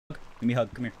Give me a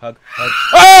hug. Come here. Hug. Hug.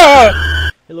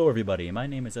 Ah! Hello, everybody. My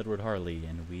name is Edward Harley,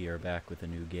 and we are back with a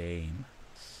new game.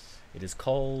 It is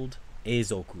called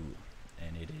Eizoku,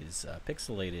 and it is a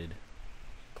pixelated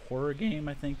horror game,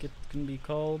 I think it can be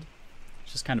called.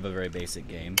 It's just kind of a very basic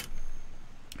game.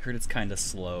 I heard it's kind of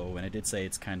slow, and it did say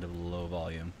it's kind of low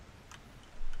volume.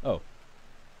 Oh.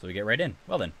 So we get right in.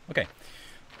 Well then. Okay.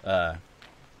 I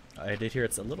did hear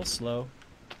it's a little slow,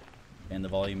 and the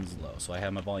volume is low. So I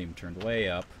have my volume turned way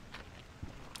up.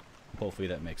 Hopefully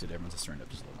that makes a difference. It's turned up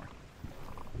just a little more.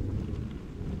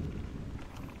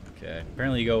 Okay.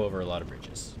 Apparently you go over a lot of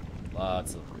bridges.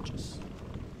 Lots of bridges.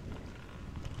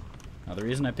 Now the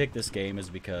reason I picked this game is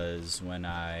because when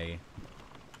I...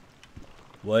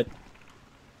 What?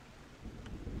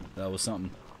 That was something.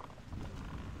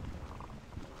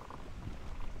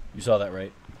 You saw that,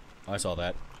 right? I saw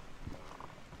that.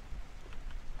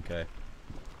 Okay.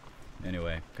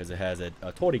 Anyway, because it has a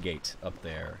torii gate up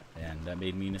there, and that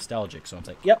made me nostalgic. So I was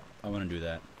like, yep, I want to do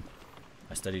that.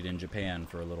 I studied in Japan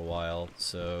for a little while,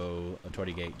 so a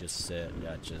torii gate just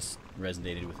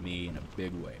resonated with me in a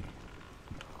big way.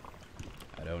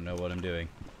 I don't know what I'm doing.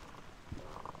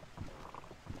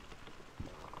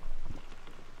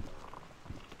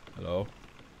 Hello?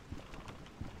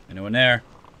 Anyone there?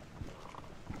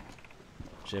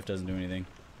 Shift doesn't do anything.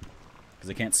 Because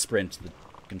I can't sprint. The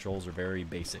controls are very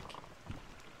basic.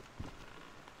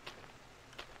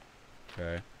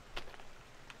 Okay.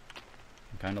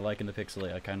 I'm kind of liking the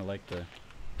pixelate. I kind of like the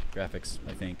graphics,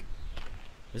 I think.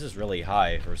 This is really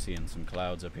high for seeing some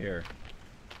clouds up here.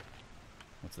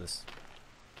 What's this?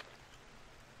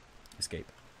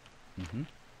 Escape. Mm-hmm.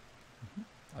 Mm-hmm.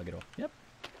 I'll get off. Yep.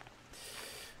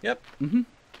 Yep. Mm-hmm.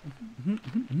 Mm-hmm.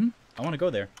 Mm-hmm. Mm-hmm. I want to go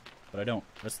there, but I don't.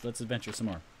 Let's adventure some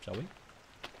more, shall we?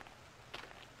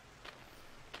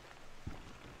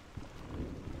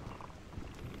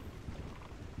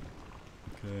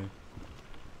 Okay.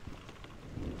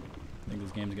 I think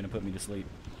this game's gonna put me to sleep.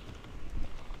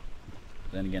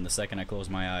 Then again, the second I close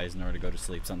my eyes in order to go to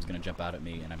sleep, something's gonna jump out at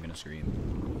me and I'm gonna scream.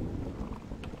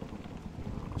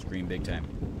 Scream big time.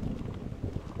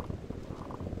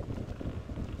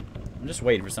 I'm just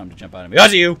waiting for something to jump out at me. I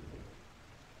see you!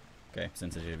 Okay,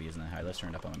 sensitivity isn't that high. Let's turn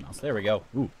it up on my mouse. There we go.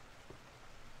 Ooh.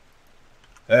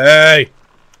 Hey!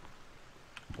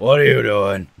 What are you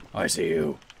doing? I see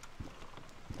you.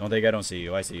 Don't think I don't see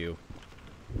you. I see you.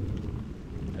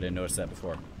 I didn't notice that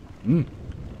before.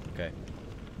 Okay.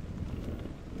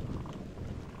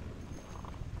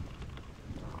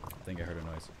 I think I heard a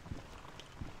noise.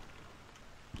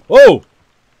 Whoa!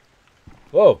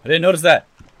 Whoa! I didn't notice that.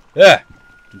 Yeah.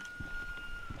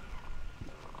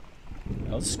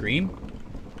 I'll scream.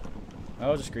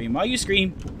 I'll just scream. Why you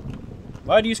scream?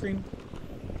 Why do you scream?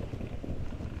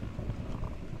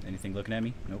 Anything looking at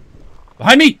me? Nope.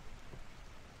 Behind me!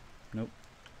 Nope.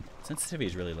 Sensitivity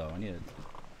is really low. I need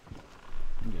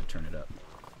to turn it up.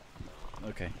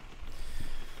 Okay.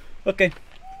 Okay.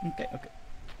 Okay. Okay.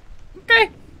 Okay.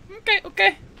 Okay.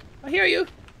 Okay. I hear you.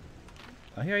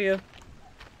 I hear you.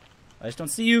 I just don't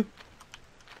see you.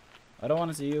 I don't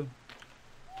want to see you.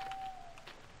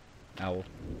 Owl.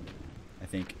 I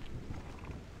think.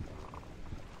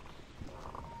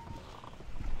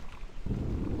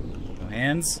 No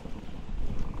hands.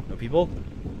 No people.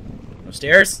 No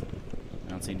stairs. I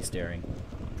don't see any staring.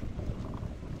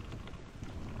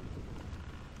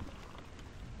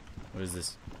 What is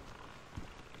this?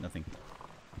 Nothing.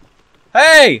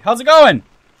 Hey! How's it going?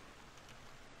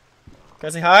 Can I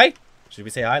say hi? Should we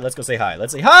say hi? Let's go say hi.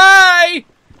 Let's say hi!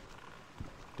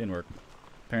 Didn't work.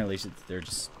 Apparently they're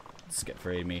just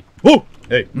afraid of me. Whoa!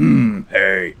 Hey!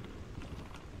 Hey!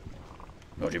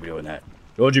 Don't you be doing that.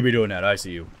 Don't you be doing that. I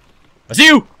see you. I see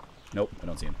you! Nope, I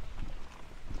don't see him.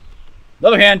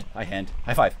 Another hand!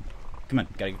 High five. Come on,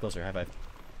 gotta get closer. High five.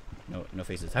 No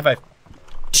faces. High five.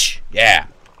 Yeah!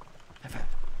 High five.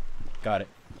 Got it.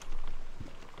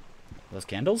 Are those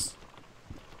candles?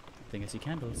 I think I see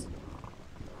candles.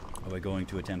 Are we going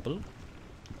to a temple?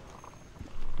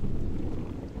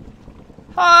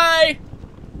 Hi!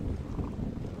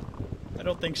 I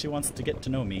don't think she wants to get to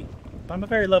know me, but I'm a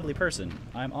very lovely person.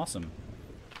 I'm awesome.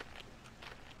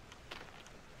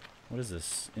 What is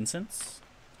this? Incense?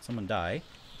 Someone die.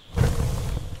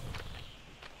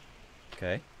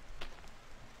 Okay.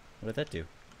 What did that do?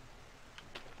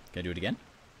 Can I do it again?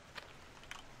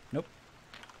 Nope.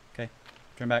 Okay.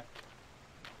 Turn back.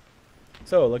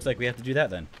 So, it looks like we have to do that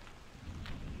then.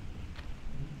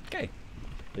 Okay.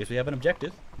 At least we have an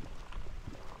objective.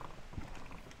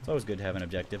 It's always good to have an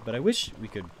objective, but I wish we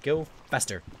could go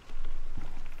faster.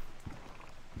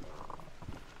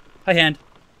 Hi, hand.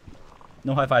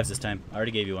 No high fives this time. I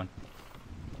already gave you one.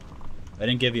 I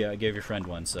didn't give you. I gave your friend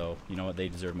one, so you know what? They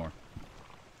deserve more.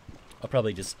 I'll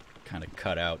probably just kind of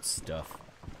cut out stuff.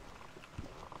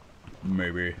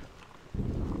 Maybe.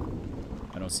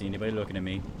 I don't see anybody looking at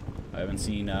me. I haven't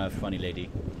seen a funny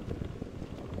lady.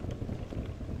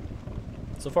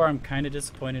 So far, I'm kind of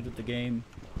disappointed with the game.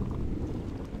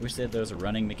 Wish that there was a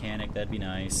running mechanic. That'd be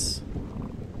nice.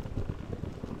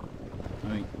 I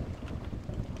mean,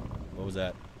 what was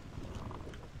that?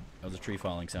 That was a tree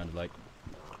falling, sounded like.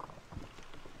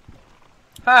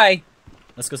 Hi!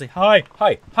 Let's go say hi,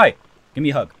 hi, hi! Give me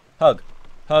a hug. Hug.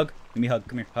 Hug. Give me a hug.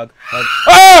 Come here. Hug. Hug.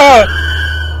 Ah!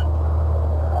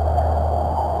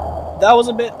 That was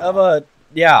a bit of a...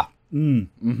 Yeah.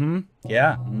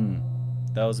 Yeah.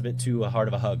 That was a bit too hard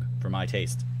of a hug for my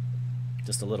taste.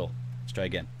 Just a little. Let's try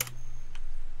again.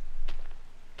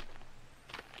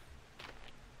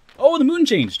 Oh, the moon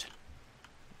changed!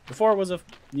 Before it was a...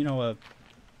 You know,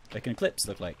 like an eclipse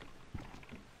looked like.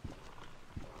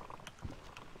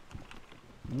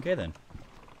 Okay, then.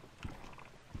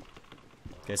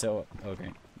 Okay, so...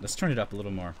 Okay. Let's turn it up a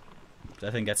little more. I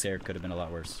think that scare could have been a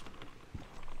lot worse.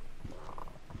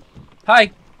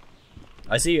 Hi!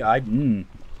 I see, you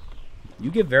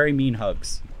give very mean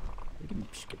hugs. You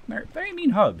give very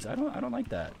mean hugs. I don't like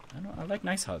that. I like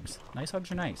nice hugs. Nice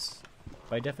hugs are nice.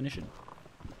 By definition.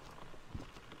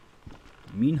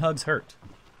 Mean hugs hurt.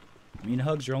 Mean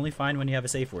hugs are only fine when you have a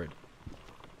safe word.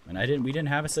 And we didn't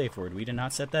have a safe word. We did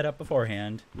not set that up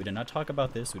beforehand. We did not talk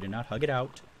about this. We did not hug it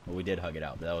out. Well, we did hug it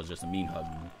out, but that was just a mean hug.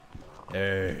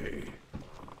 Hey.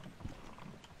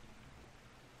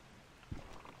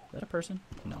 Is that a person?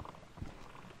 No.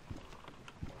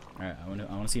 Alright, I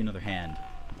want to see another hand.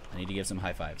 I need to give some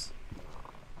high fives.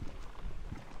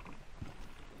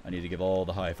 I need to give all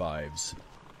the high fives.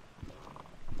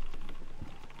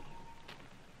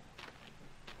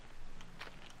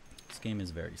 This game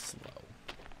is very slow.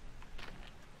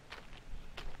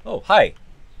 Oh, hi!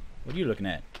 What are you looking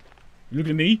at? You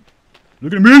looking at me?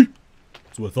 Looking at me?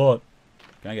 That's what I thought.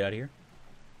 Can I get out of here?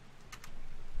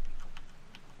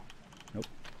 Nope.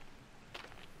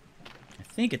 I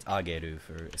think it's Ageru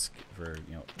for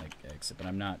you know, like exit, but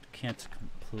I'm not. Can't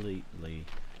completely.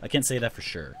 I can't say that for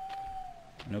sure.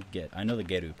 I know the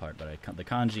Geru part, but the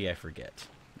kanji I forget.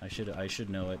 I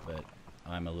should know it, but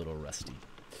I'm a little rusty.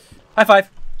 High five!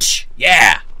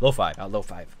 Yeah! Low five. Low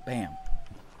five. Bam.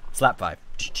 Slap five.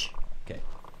 Okay.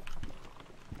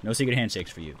 No secret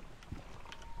handshakes for you.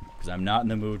 Because I'm not in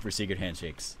the mood for secret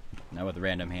handshakes. Not with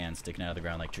random hands sticking out of the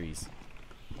ground like trees.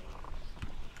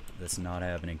 That's not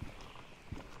happening.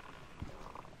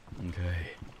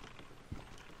 Okay.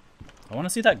 I want to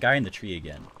see that guy in the tree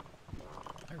again.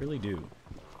 I really do.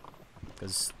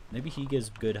 Because maybe he gives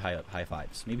good high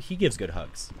fives. Maybe he gives good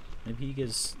hugs. Maybe he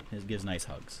gives nice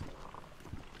hugs.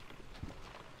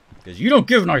 Because you don't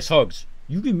give nice hugs.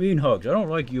 You give mean hugs. I don't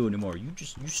like you anymore. You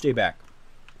stay back.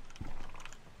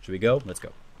 Should we go? Let's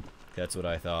go. That's what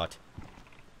I thought.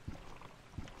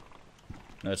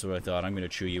 That's what I thought. I'm going to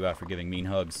chew you out for giving mean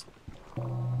hugs.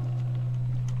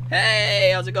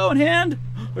 Hey, how's it going, hand?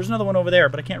 There's another one over there,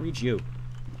 but I can't reach you.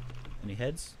 Any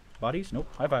heads? Bodies? Nope.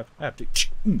 High five. I have to.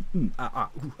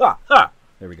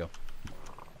 There we go.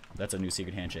 That's a new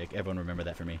secret handshake. Everyone remember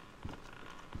that for me.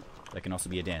 That can also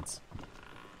be a dance.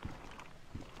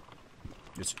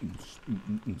 Just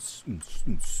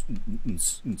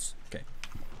okay.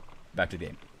 Back to the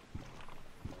game.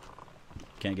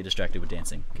 Can't get distracted with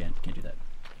dancing. Can't do that.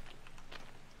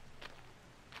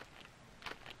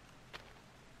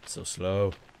 So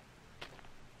slow.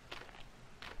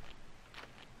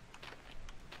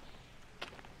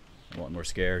 I want more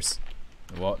scares.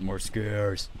 I want more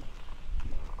scares.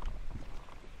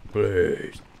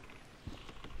 Please.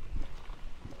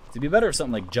 It'd be better if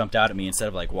something like jumped out at me instead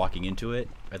of like walking into it.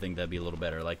 I think that'd be a little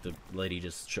better. Like the lady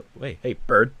just wait, hey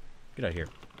bird, get out of here.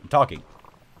 I'm talking.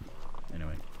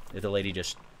 Anyway, if the lady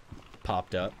just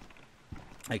popped up,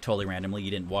 like totally randomly,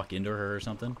 you didn't walk into her or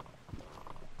something,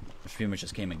 which pretty much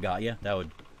just came and got you, that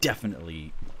would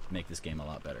definitely make this game a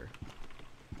lot better.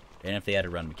 And if they had a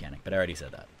run mechanic, but I already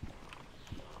said that.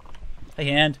 Hey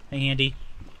hand, hey handy.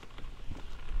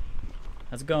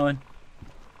 How's it going?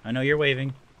 I know you're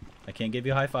waving. I can't give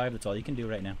you a high five. That's all you can do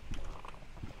right now.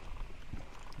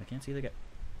 I can't see the guy.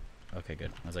 Okay,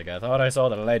 good. I was like, I thought I saw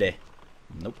the lady.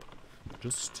 Nope.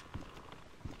 Just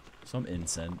some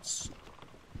incense.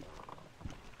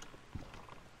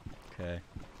 Okay.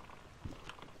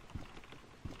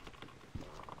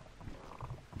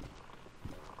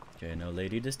 Okay, no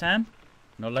lady this time?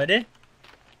 No lady?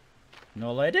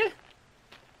 No lady?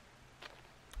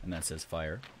 And that says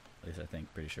fire. At least I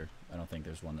think, pretty sure. I don't think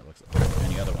there's one that looks like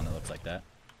any other one that looks like that.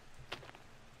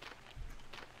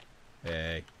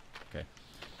 Okay. Okay.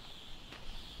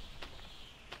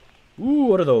 Ooh,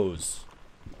 what are those?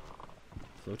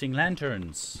 Floating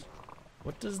lanterns.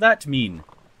 What does that mean?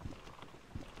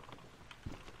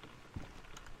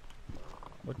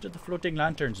 What do the floating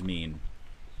lanterns mean?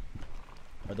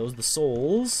 Are those the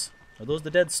souls? Are those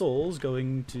the dead souls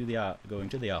going to the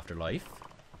afterlife?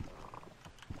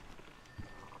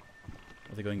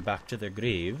 Are they going back to their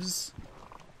graves?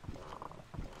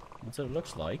 That's what it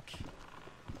looks like.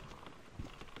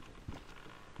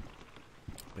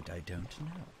 But I don't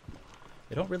know.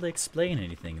 They don't really explain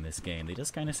anything in this game. They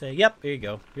just kind of say, yep, here you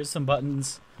go. Here's some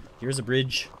buttons. Here's a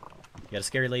bridge. You got a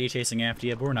scary lady chasing after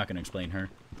you, but we're not going to explain her.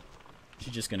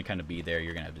 She's just going to kind of be there.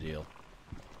 You're going to have to deal.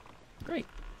 Great.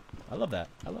 I love that.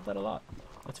 I love that a lot.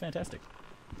 That's fantastic.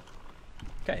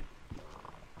 Okay.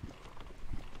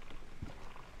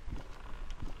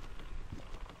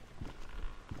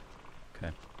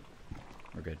 Okay.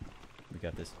 We're good. We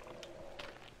got this.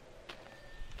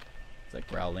 It's like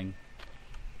growling.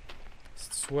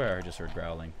 I swear I just heard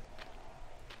growling.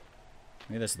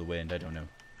 Maybe that's the wind. I don't know.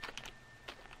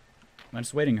 I'm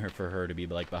just waiting for her to be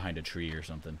like behind a tree or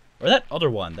something. Or that other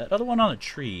one. That other one on a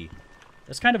tree.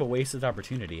 That's kind of a wasted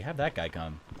opportunity. Have that guy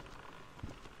come.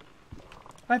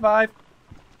 High five.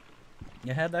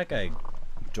 Yeah, have that guy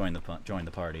join the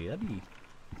party. That'd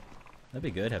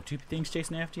be good. Have two things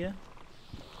chasing after you.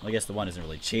 Well, I guess the one isn't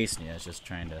really chasing you. It's just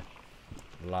trying to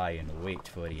lie in wait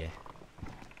for you.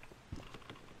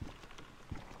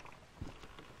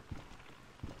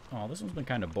 Oh, this one's been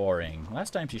kind of boring.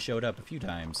 Last time she showed up a few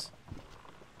times.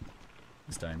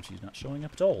 This time she's not showing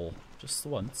up at all. Just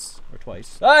once or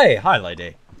twice. Hey! Hi,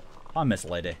 lady. Hi, Miss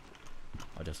Lady.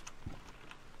 I'll just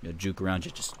juke around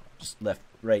you. Just left,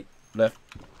 right, left.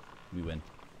 We win.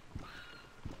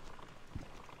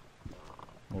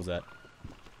 What was that?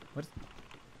 What?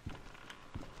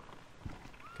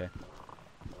 Okay.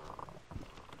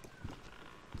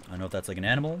 I don't know if that's like an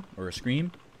animal or a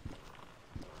scream.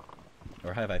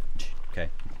 Or high five. Okay.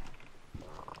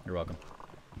 You're welcome.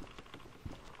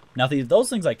 Now, if those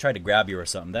things like try to grab you or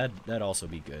something, that'd also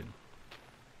be good.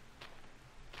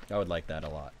 I would like that a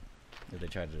lot. If they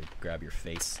try to grab your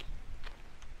face.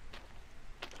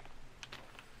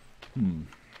 It's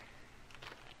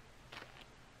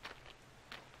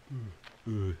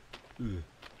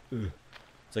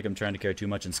like I'm trying to care too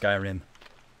much in Skyrim.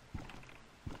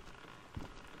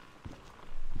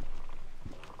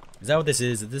 Is that what this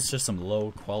is? Is this just some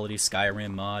low quality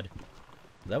Skyrim mod?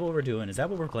 Is that what we're doing? Is that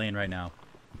what we're playing right now?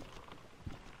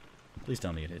 Please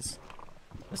tell me it is.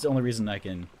 That's the only reason I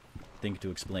can think to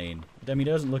explain. I mean,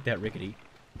 it doesn't look that rickety.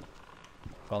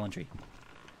 Fallen tree.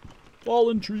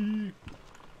 Fallen tree!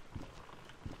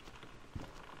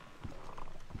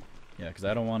 Yeah, because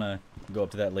I don't want to go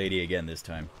up to that lady again this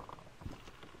time.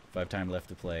 If I have time left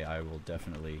to play, I will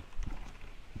definitely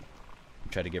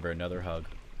try to give her another hug.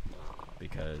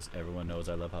 Because everyone knows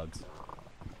I love hugs.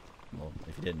 Well,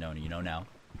 if you didn't know, you know now.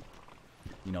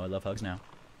 You know I love hugs now.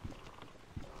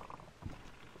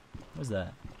 What's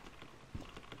that?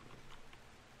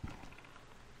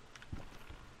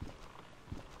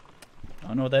 I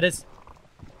don't know what that is.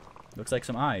 Looks like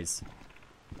some eyes.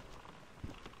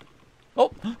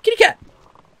 Oh! Kitty cat!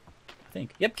 I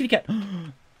think. Yep, kitty cat. Nya!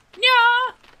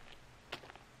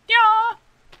 Nya!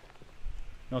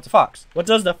 No, it's a fox. What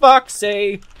does the fox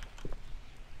say?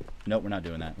 Nope, we're not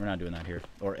doing that. We're not doing that here.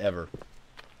 Or ever.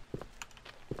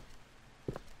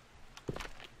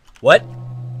 What?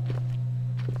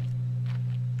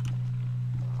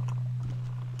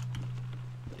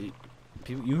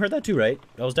 You heard that too, right?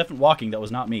 That was definitely walking. That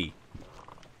was not me.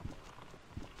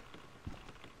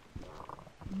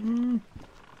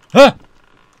 Huh!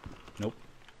 Nope.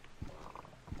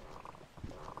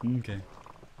 Okay.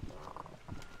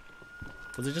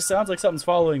 Because it just sounds like something's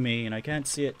following me, and I can't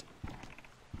see it.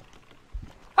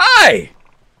 Hi!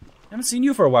 Haven't seen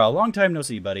you for a while. Long time no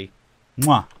see, buddy.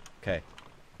 Mwah. Okay.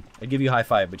 I'd give you a high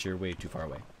five, but you're way too far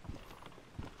away.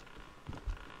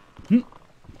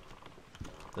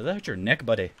 Does that hurt your neck,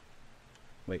 buddy?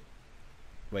 Wait.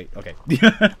 Wait, okay.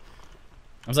 I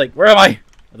was like, where am I?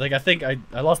 I think I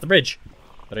lost the bridge.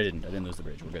 But I didn't. I didn't lose the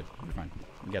bridge. We're good. We're fine.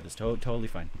 We got this. Totally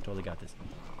fine. Totally got this.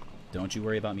 Don't you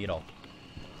worry about me at all.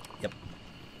 Yep.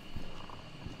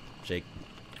 Shake.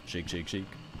 Shake, shake, shake.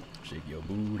 Shake your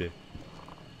booty.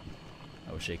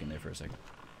 I was shaking there for a second.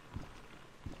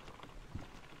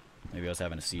 Maybe I was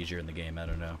having a seizure in the game. I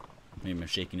don't know. Maybe I'm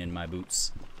shaking in my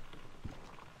boots.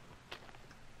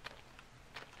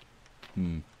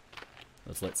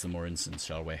 Let's let some more incense,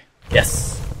 shall we?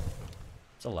 Yes!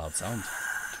 It's a loud sound.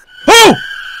 Oh!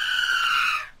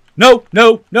 No,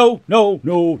 no, no, no,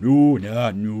 no, no,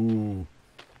 no, no.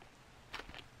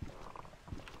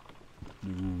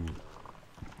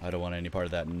 I don't want any part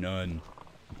of that. None.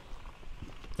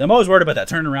 I'm always worried about that.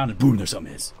 Turn around and boom, there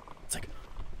something is. It's like,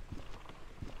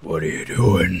 what are you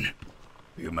doing?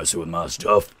 Are you messing with my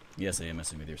stuff? Yes, I am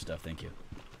messing with your stuff. Thank you.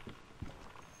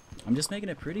 I'm just making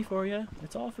it pretty for you.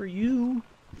 It's all for you.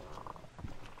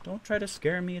 Don't try to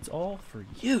scare me. It's all for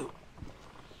you.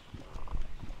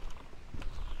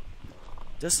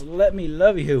 Just let me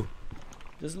love you.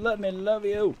 Just let me love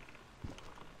you.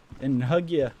 And hug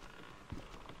you.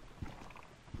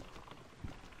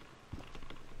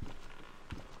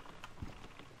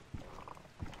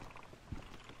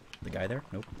 The guy there?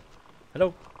 Nope.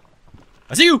 Hello.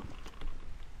 I see you!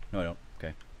 No, I don't.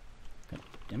 Okay. God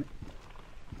damn it.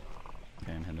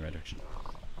 Okay, I'm heading the right direction.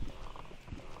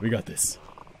 We got this.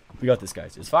 We got this,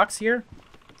 guys. Is Fox here?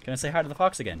 Can I say hi to the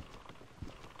fox again?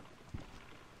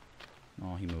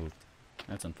 Oh, he moved.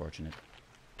 That's unfortunate.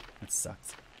 That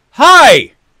sucks.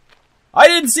 Hi! I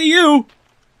didn't see you!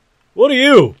 What are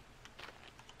you?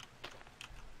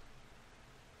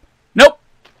 Nope!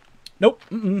 Nope.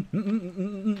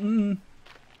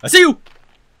 I see you!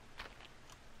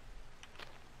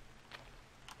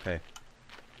 Okay.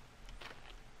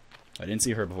 I didn't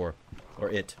see her before. Or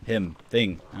it. Him.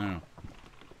 Thing. I don't know.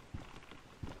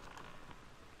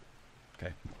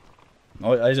 Okay.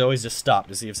 I always just stop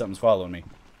to see if something's following me.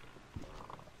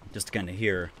 Just to kind of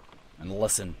hear and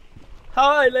listen.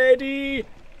 Hi, lady!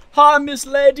 Hi, Miss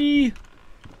Lady!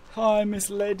 Hi, Miss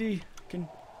Lady. Can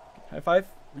high five?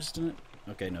 Just a minute.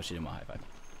 Okay, no, she didn't want a high five.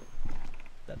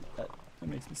 That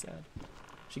makes me sad.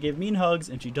 She gave mean hugs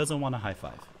and she doesn't want a high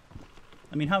five.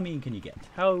 I mean, how mean can you get?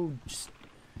 How just...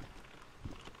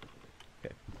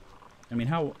 Okay. I mean,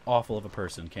 how awful of a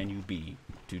person can you be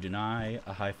to deny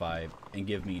a high five and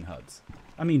give mean hugs?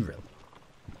 I mean, really.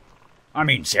 I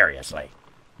mean, seriously.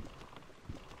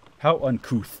 How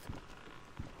uncouth.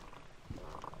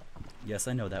 Yes,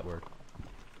 I know that word.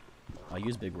 I'll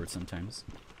use big words sometimes.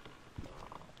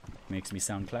 Makes me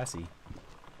sound classy.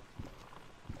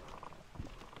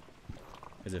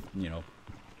 As if, you know,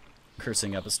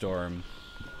 cursing up a storm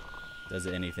does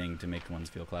anything to make one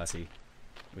feel classy.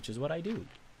 Which is what I do.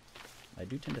 I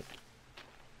do tend to...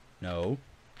 No.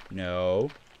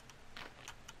 No.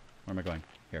 Where am I going?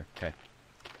 Here. Okay.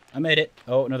 I made it.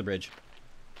 Oh, another bridge.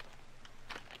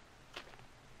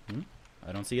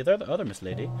 I don't see the other Miss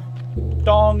Lady.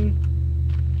 Dong!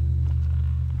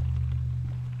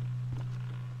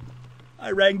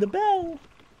 I rang the bell!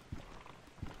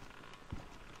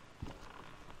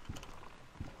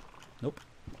 Nope.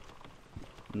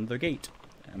 Another gate.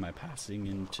 Am I passing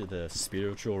into the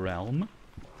spiritual realm?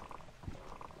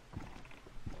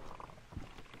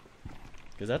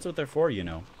 Because that's what they're for, you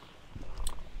know.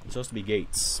 There's supposed to be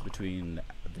gates between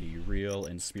the real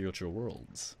and spiritual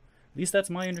worlds. At least that's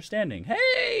my understanding.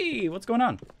 Hey! What's going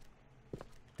on?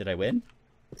 Did I win?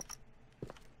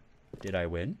 Did I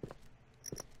win?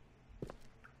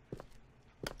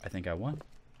 I think I won.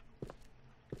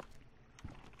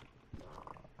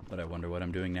 But I wonder what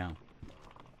I'm doing now.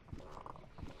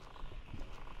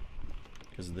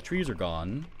 Because the trees are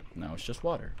gone. Now it's just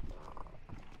water.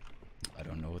 I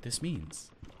don't know what this means.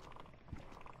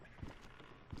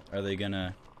 Are they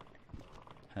gonna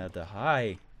have the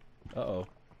high? Uh-oh.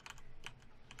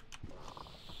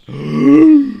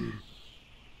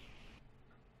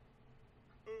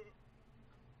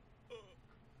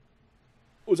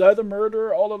 Was I the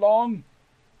murderer all along?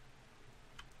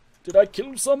 Did I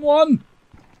kill someone?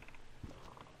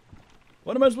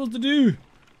 What am I supposed to do?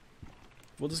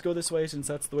 We'll just go this way since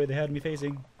that's the way they had me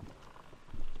facing.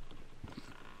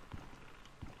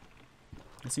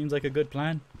 It seems like a good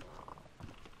plan.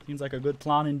 Seems like a good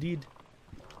plan indeed.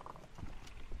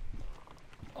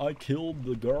 I killed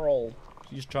the girl.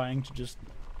 She's trying to just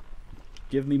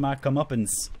give me my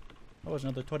comeuppance. Oh, there's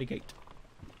another 20 gate.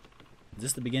 Is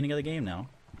this the beginning of the game now?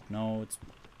 No, it's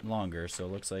longer, so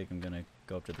it looks like I'm gonna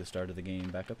go up to the start of the game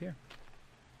back up here.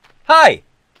 Hi!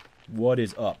 What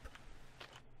is up?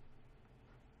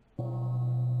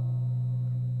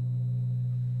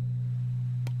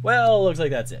 Well, looks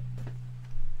like that's it.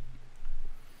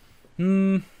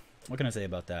 What can I say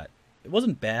about that? It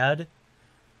wasn't bad,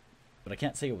 but I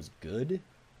can't say it was good.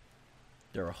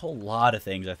 There are a whole lot of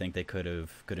things I think they could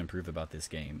improve about this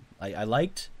game. I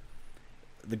liked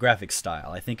the graphic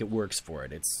style. I think it works for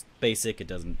it. It's basic.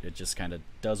 It just kind of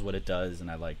does what it does,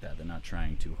 and I like that. They're not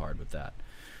trying too hard with that.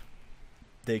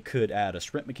 They could add a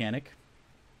sprint mechanic.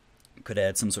 Could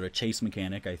add some sort of chase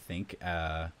mechanic, I think.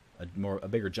 A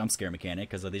bigger jump scare mechanic,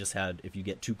 because they just had, if you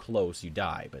get too close, you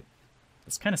die. But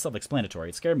it's kind of self-explanatory.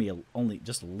 It scared me only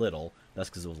just a little. That's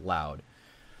because it was loud.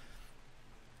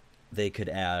 They could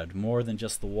add more than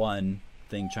just the one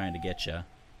thing trying to get you.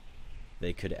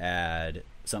 They could add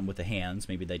something with the hands.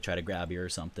 Maybe they try to grab you or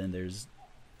something.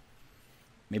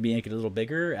 Maybe make it a little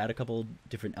bigger, add a couple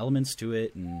different elements to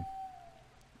it, and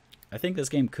I think this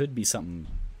game could be something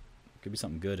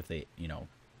good if they, you know,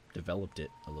 developed it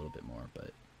a little bit more.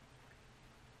 But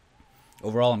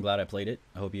overall, I'm glad I played it.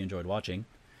 I hope you enjoyed watching.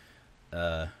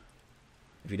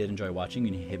 If you did enjoy watching,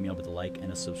 you can hit me up with a like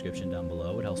and a subscription down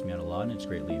below. It helps me out a lot, and it's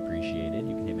greatly appreciated.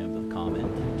 You can hit me up with a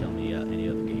comment. Tell me any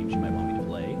other games you might want me to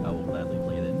play. I will gladly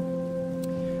play them.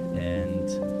 And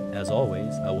as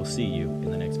always, I will see you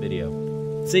in the next video.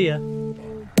 See ya!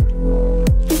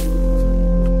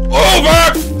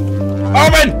 Over!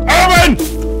 Open! Open!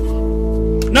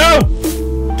 No!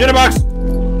 Jitterbox!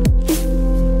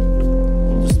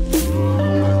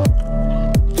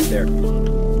 There.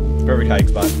 Perfect hiding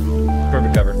spot.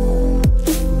 Perfect cover.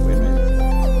 Wait a minute.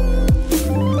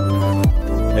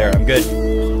 There, I'm good.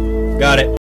 Got it.